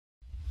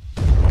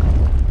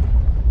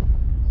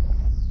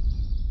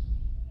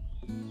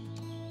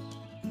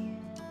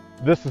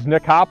This is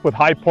Nick Hopp with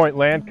High Point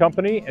Land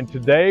Company, and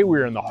today we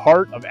are in the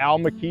heart of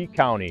Allamakee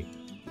County,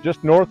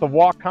 just north of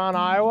Waukon,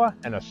 Iowa,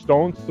 and a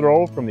stone's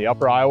throw from the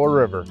Upper Iowa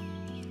River.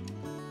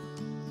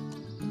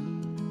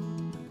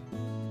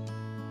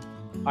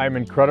 I am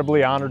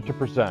incredibly honored to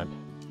present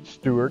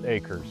Stewart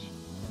Acres.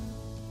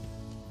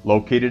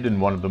 Located in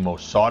one of the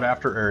most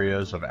sought-after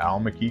areas of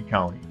Allamakee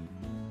County,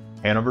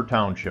 Hanover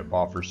Township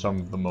offers some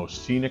of the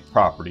most scenic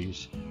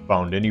properties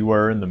found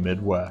anywhere in the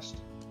Midwest,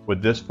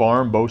 with this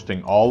farm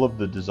boasting all of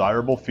the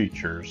desirable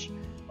features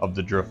of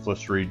the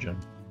driftless region.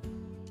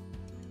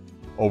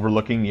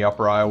 Overlooking the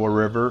Upper Iowa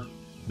River,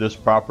 this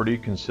property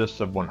consists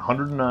of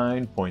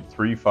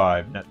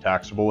 109.35 net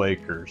taxable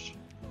acres,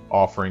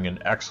 offering an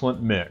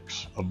excellent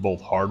mix of both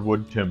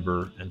hardwood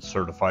timber and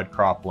certified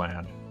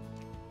cropland.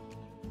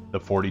 The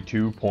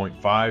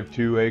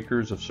 42.52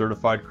 acres of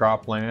certified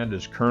cropland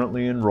is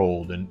currently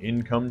enrolled in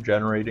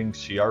income-generating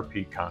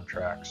CRP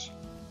contracts,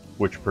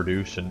 which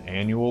produce an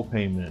annual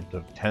payment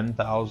of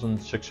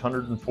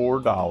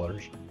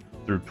 $10,604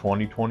 through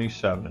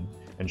 2027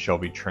 and shall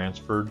be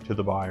transferred to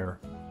the buyer.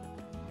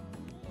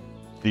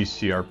 These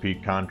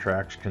CRP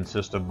contracts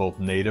consist of both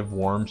native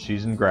warm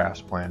season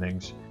grass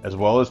plantings as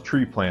well as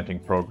tree planting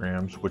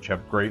programs which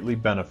have greatly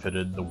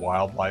benefited the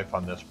wildlife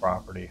on this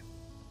property.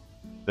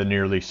 The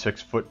nearly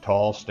 6-foot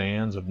tall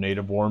stands of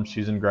native warm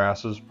season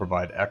grasses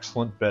provide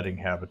excellent bedding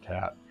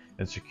habitat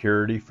and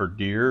security for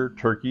deer,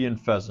 turkey,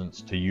 and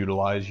pheasants to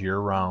utilize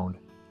year-round.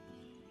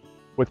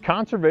 With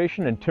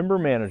conservation and timber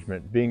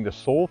management being the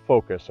sole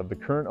focus of the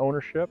current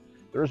ownership,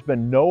 there has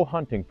been no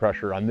hunting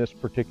pressure on this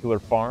particular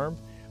farm,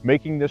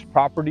 making this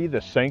property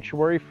the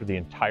sanctuary for the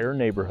entire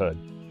neighborhood.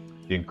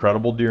 The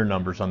incredible deer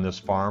numbers on this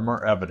farm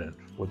are evident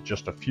with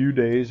just a few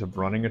days of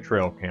running a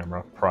trail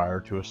camera prior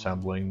to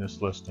assembling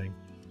this listing.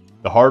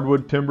 The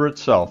hardwood timber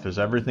itself is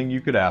everything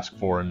you could ask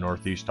for in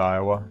Northeast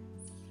Iowa.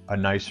 A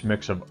nice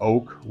mix of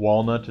oak,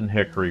 walnut, and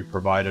hickory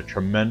provide a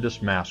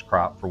tremendous mass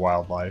crop for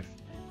wildlife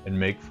and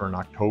make for an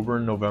October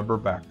and November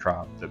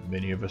backdrop that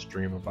many of us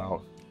dream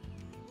about.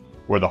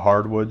 Where the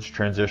hardwoods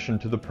transition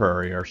to the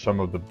prairie are some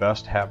of the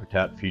best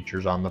habitat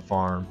features on the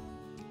farm,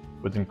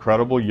 with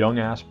incredible young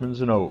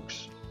aspens and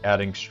oaks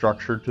adding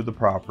structure to the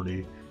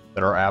property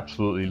that are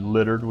absolutely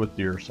littered with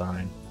deer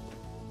sign.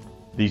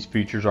 These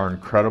features are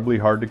incredibly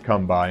hard to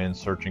come by in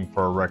searching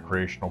for a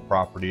recreational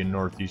property in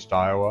Northeast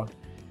Iowa,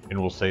 and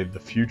will save the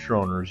future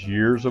owners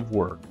years of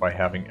work by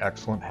having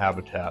excellent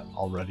habitat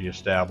already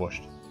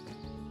established.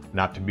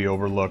 Not to be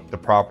overlooked, the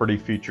property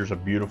features a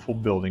beautiful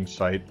building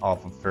site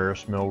off of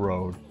Ferris Mill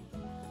Road.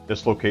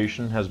 This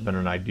location has been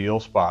an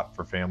ideal spot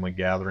for family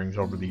gatherings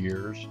over the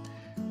years,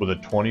 with a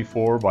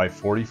 24 by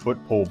 40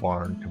 foot pole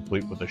barn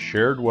complete with a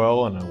shared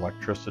well and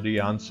electricity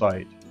on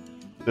site.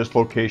 This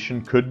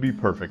location could be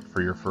perfect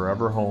for your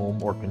forever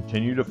home or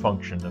continue to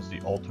function as the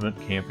ultimate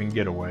camping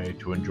getaway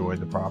to enjoy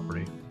the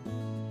property.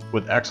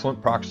 With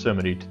excellent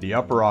proximity to the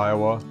Upper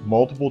Iowa,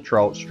 multiple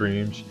trout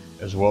streams,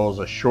 as well as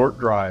a short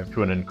drive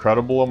to an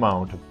incredible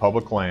amount of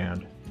public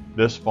land,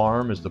 this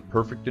farm is the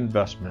perfect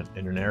investment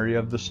in an area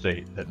of the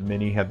state that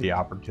many have the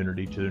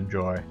opportunity to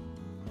enjoy.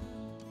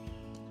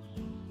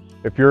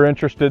 If you're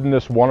interested in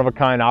this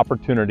one-of-a-kind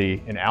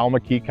opportunity in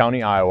Allamakee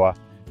County, Iowa,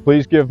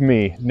 please give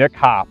me, Nick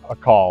Hopp, a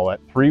call at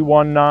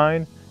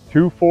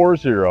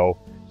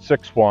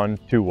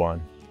 319-240-6121.